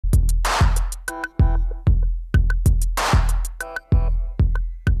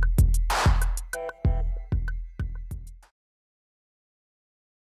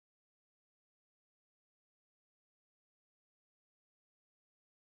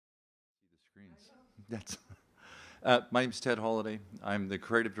Screens. That's my name's Ted Holladay. I'm the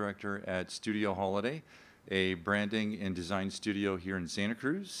creative director at Studio Holladay, a branding and design studio here in Santa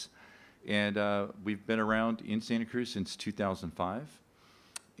Cruz. And we've been around in Santa Cruz since 2005.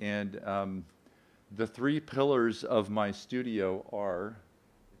 And the three pillars of my studio are,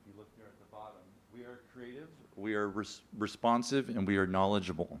 if you look there at the bottom, we are creative, we are responsive, and we are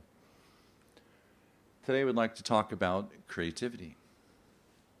knowledgeable. Today we'd like to talk about creativity.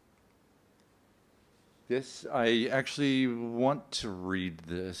 I actually want to read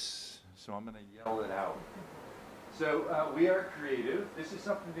this, so I'm going to yell it out. So we are creative. This is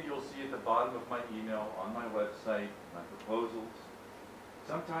something that you'll see at the bottom of my email, on my website, my proposals.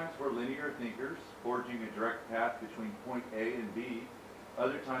 Sometimes we're linear thinkers, forging a direct path between point A and B.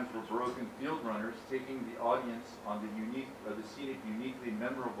 Other times we're broken field runners, taking the audience on the scenic, uniquely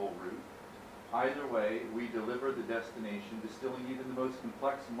memorable route. Either way, we deliver the destination, distilling even the most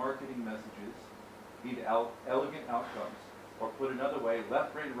complex marketing messages into elegant outcomes. Or put another way,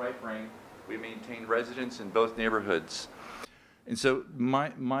 left brain, right brain, we maintain residence in both neighborhoods. And so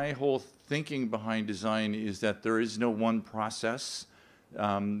my whole thinking behind design is that there is no one process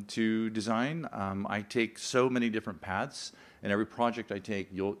to design. I take so many different paths, and every project I take,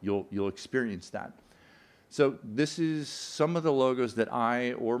 you'll experience that. So this is some of the logos that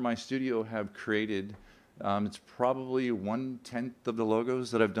I or my studio have created. It's probably 1/10 of the logos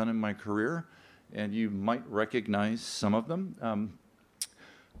that I've done in my career, and you might recognize some of them.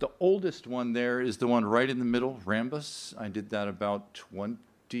 The oldest one there is the one right in the middle, Rambus. I did that about 20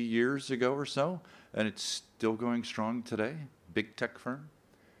 years ago or so, and it's still going strong today. Big tech firm.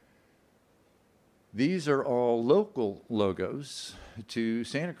 These are all local logos to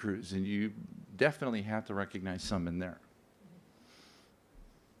Santa Cruz, and you definitely have to recognize some in there.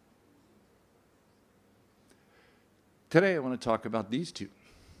 Today I want to talk about these two.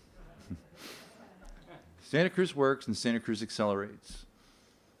 Santa Cruz Works and Santa Cruz Accelerates.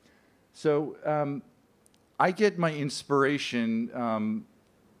 So I get my inspiration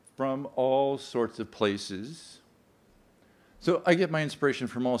from all sorts of places. So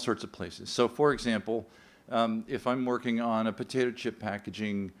for example, if I'm working on a potato chip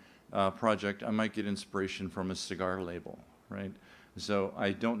packaging project, I might get inspiration from a cigar label, right? So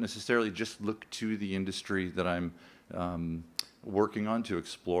I don't necessarily just look to the industry that I'm working on to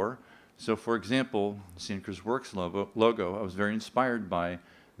explore. So for example, Santa Cruz Works logo, I was very inspired by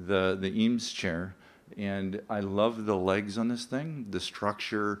the Eames chair, and I love the legs on this thing, the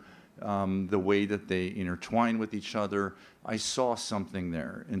structure, the way that they intertwine with each other. I saw something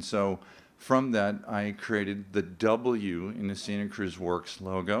there. And so from that, I created the W in the Santa Cruz Works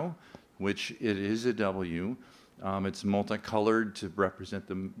logo, which it is a W. It's multicolored to represent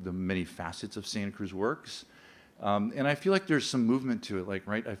the many facets of Santa Cruz Works. And I feel like there's some movement to it,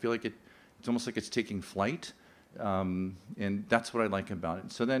 right? I feel like it's almost like it's taking flight. And that's what I like about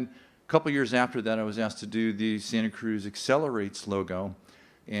it. So then a couple years after that, I was asked to do the Santa Cruz Accelerates logo.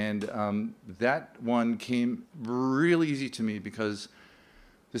 And that one came really easy to me because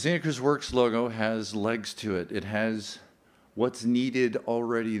the Santa Cruz Works logo has legs to it. It has what's needed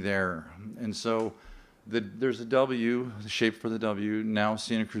already there. And so there's a W, the shape for the W. Now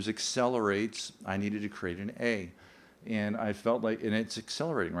Santa Cruz Accelerates. I needed to create an A. And I felt like, and it's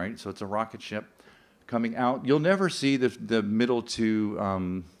accelerating, right? So it's a rocket ship coming out. You'll never see the middle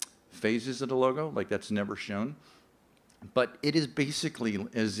two phases of the logo, like that's never shown. But it is basically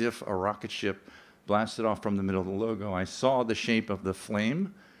as if a rocket ship blasted off from the middle of the logo. I saw the shape of the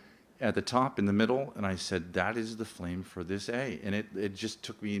flame at the top in the middle, and I said, that is the flame for this A. And it just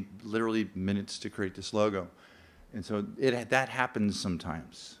took me literally minutes to create this logo. And so that happens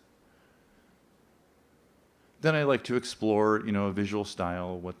sometimes. Then I like to explore, a visual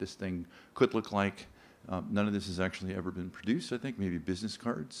style, what this thing could look like. None of this has actually ever been produced, I think, maybe business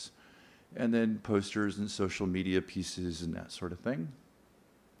cards. And then posters and social media pieces and that sort of thing.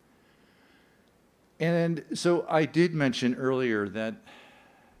 And so I did mention earlier that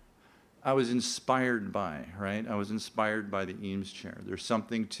I was inspired by, right? I was inspired by the Eames chair. There's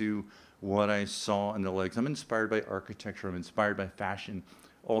something to what I saw in the legs. I'm inspired by architecture. I'm inspired by fashion,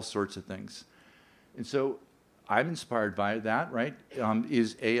 all sorts of things. And so I'm inspired by that, right?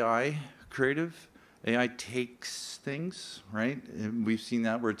 Is AI creative? AI takes things, right? And we've seen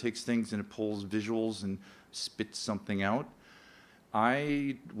that where it takes things and it pulls visuals and spits something out.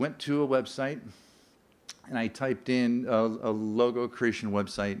 I went to a website and I typed in a logo creation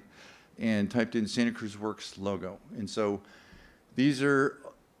website and typed in Santa Cruz Works logo. And so these are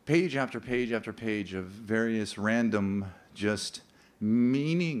page after page after page of various random, just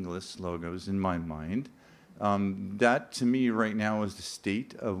meaningless logos in my mind. That, to me, right now is the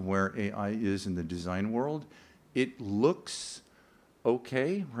state of where AI is in the design world. It looks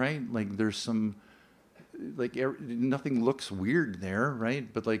okay, right? Like there's some, like nothing looks weird there,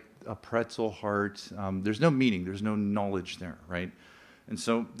 right? But like a pretzel heart, there's no meaning, there's no knowledge there, right? And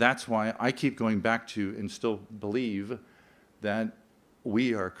so that's why I keep going back to and still believe that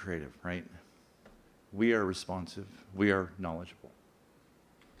we are creative, right? We are responsive, we are knowledgeable.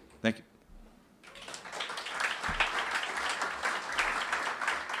 Thank you.